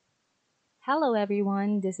Hello,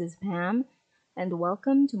 everyone. This is Pam, and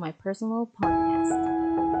welcome to my personal podcast.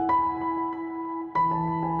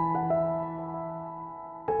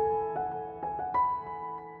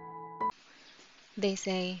 They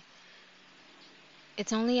say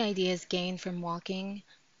it's only ideas gained from walking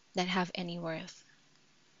that have any worth,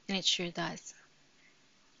 and it sure does.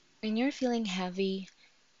 When you're feeling heavy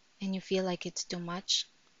and you feel like it's too much,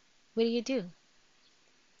 what do?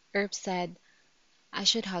 Herb said, I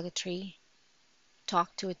should hug a tree,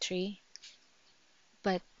 talk to a tree,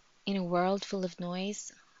 but in a world full of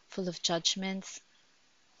noise, full of judgments,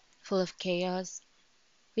 full of chaos,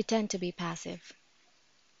 we tend to be passive.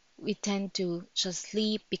 We tend to just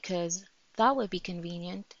sleep because that would be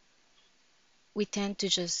convenient. We tend to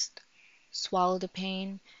just swallow the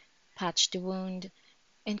pain, patch the wound,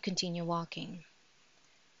 and continue walking.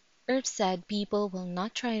 Earp said people will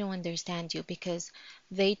not try to understand you because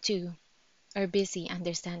they too are busy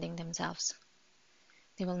understanding themselves.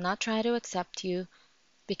 They will not try to accept you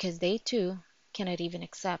because they too cannot even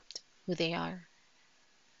accept who they are.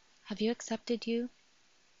 Have you accepted you?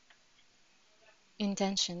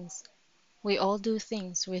 Intentions. We all do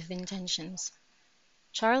things with intentions.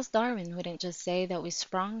 Charles Darwin wouldn't just say that we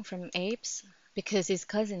sprung from apes because his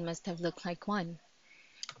cousin must have looked like one.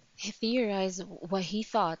 He theorized what he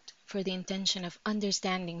thought for the intention of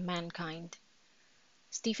understanding mankind.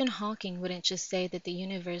 Stephen Hawking wouldn't just say that the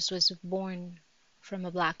universe was born from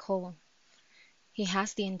a black hole. He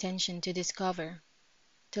has the intention to discover,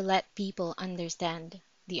 to let people understand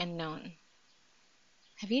the unknown.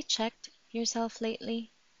 Have you checked yourself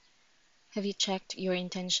lately? Have you checked your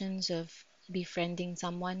intentions of befriending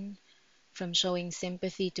someone, from showing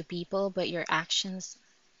sympathy to people but your actions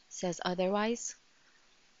says otherwise?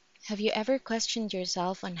 Have you ever questioned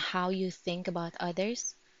yourself on how you think about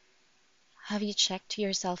others? Have you checked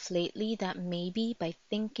yourself lately that maybe by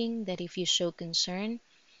thinking that if you show concern,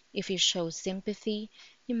 if you show sympathy,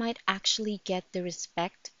 you might actually get the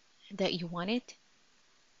respect that you wanted?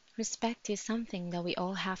 Respect is something that we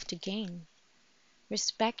all have to gain.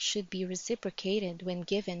 Respect should be reciprocated when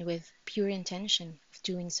given with pure intention of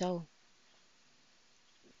doing so.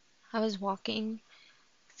 I was walking,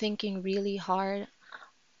 thinking really hard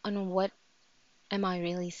on what am I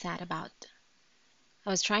really sad about. I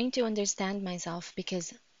was trying to understand myself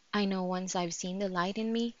because I know once I've seen the light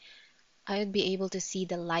in me, I would be able to see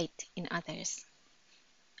the light in others.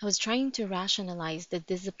 I was trying to rationalize the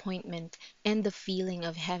disappointment and the feeling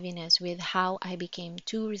of heaviness with how I became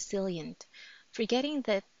too resilient, forgetting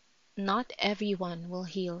that not everyone will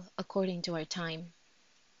heal according to our time,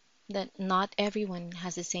 that not everyone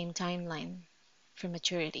has the same timeline for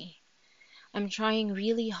maturity. I'm trying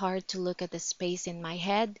really hard to look at the space in my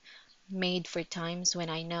head made for times when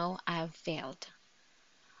I know I have failed.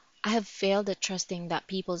 I have failed at trusting that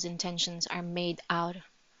people's intentions are made out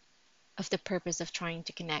of the purpose of trying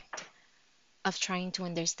to connect, of trying to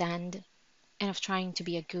understand, and of trying to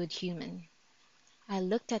be a good human. I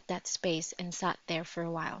looked at that space and sat there for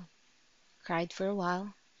a while, cried for a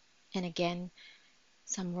while, and again,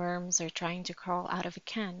 some worms are trying to crawl out of a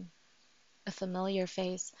can. A familiar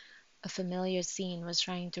face, a familiar scene was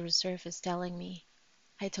trying to resurface, telling me,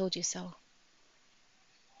 I told you so.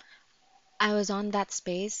 I was on that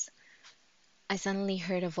space. I suddenly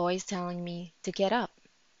heard a voice telling me to get up,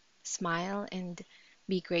 smile, and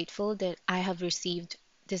be grateful that I have received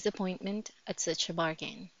disappointment at such a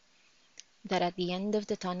bargain. That at the end of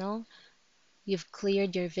the tunnel, you've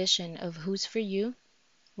cleared your vision of who's for you,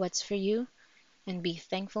 what's for you, and be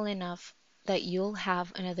thankful enough that you'll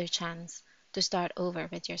have another chance to start over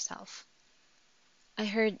with yourself. I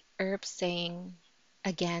heard Earp saying,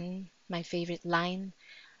 again, my favorite line,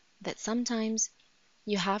 that sometimes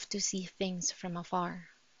you have to see things from afar.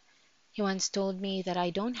 He once told me that I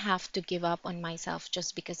don't have to give up on myself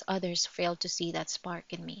just because others fail to see that spark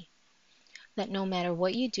in me. That no matter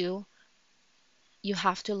what you do, you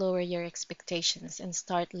have to lower your expectations and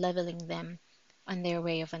start leveling them on their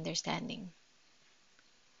way of understanding.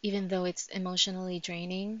 Even though it's emotionally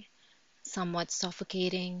draining, somewhat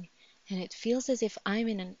suffocating, and it feels as if I'm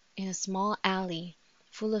in a small alley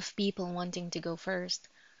full of people wanting to go first,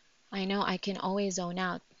 I know I can always zone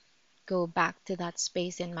out, go back to that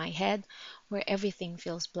space in my head where everything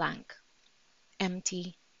feels blank,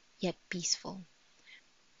 empty, yet peaceful.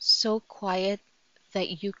 So quiet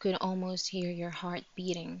that you could almost hear your heart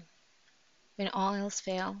beating. When all else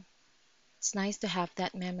fail, it's nice to have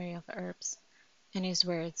that memory of Earps and his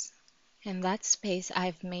words, and that space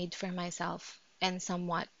I've made for myself, and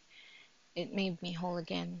somewhat it made me whole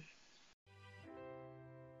again.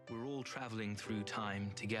 We're all traveling through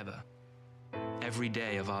time together, every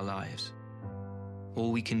day of our lives.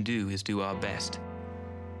 all we can do is do our best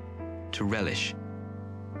to relish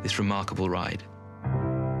this remarkable ride.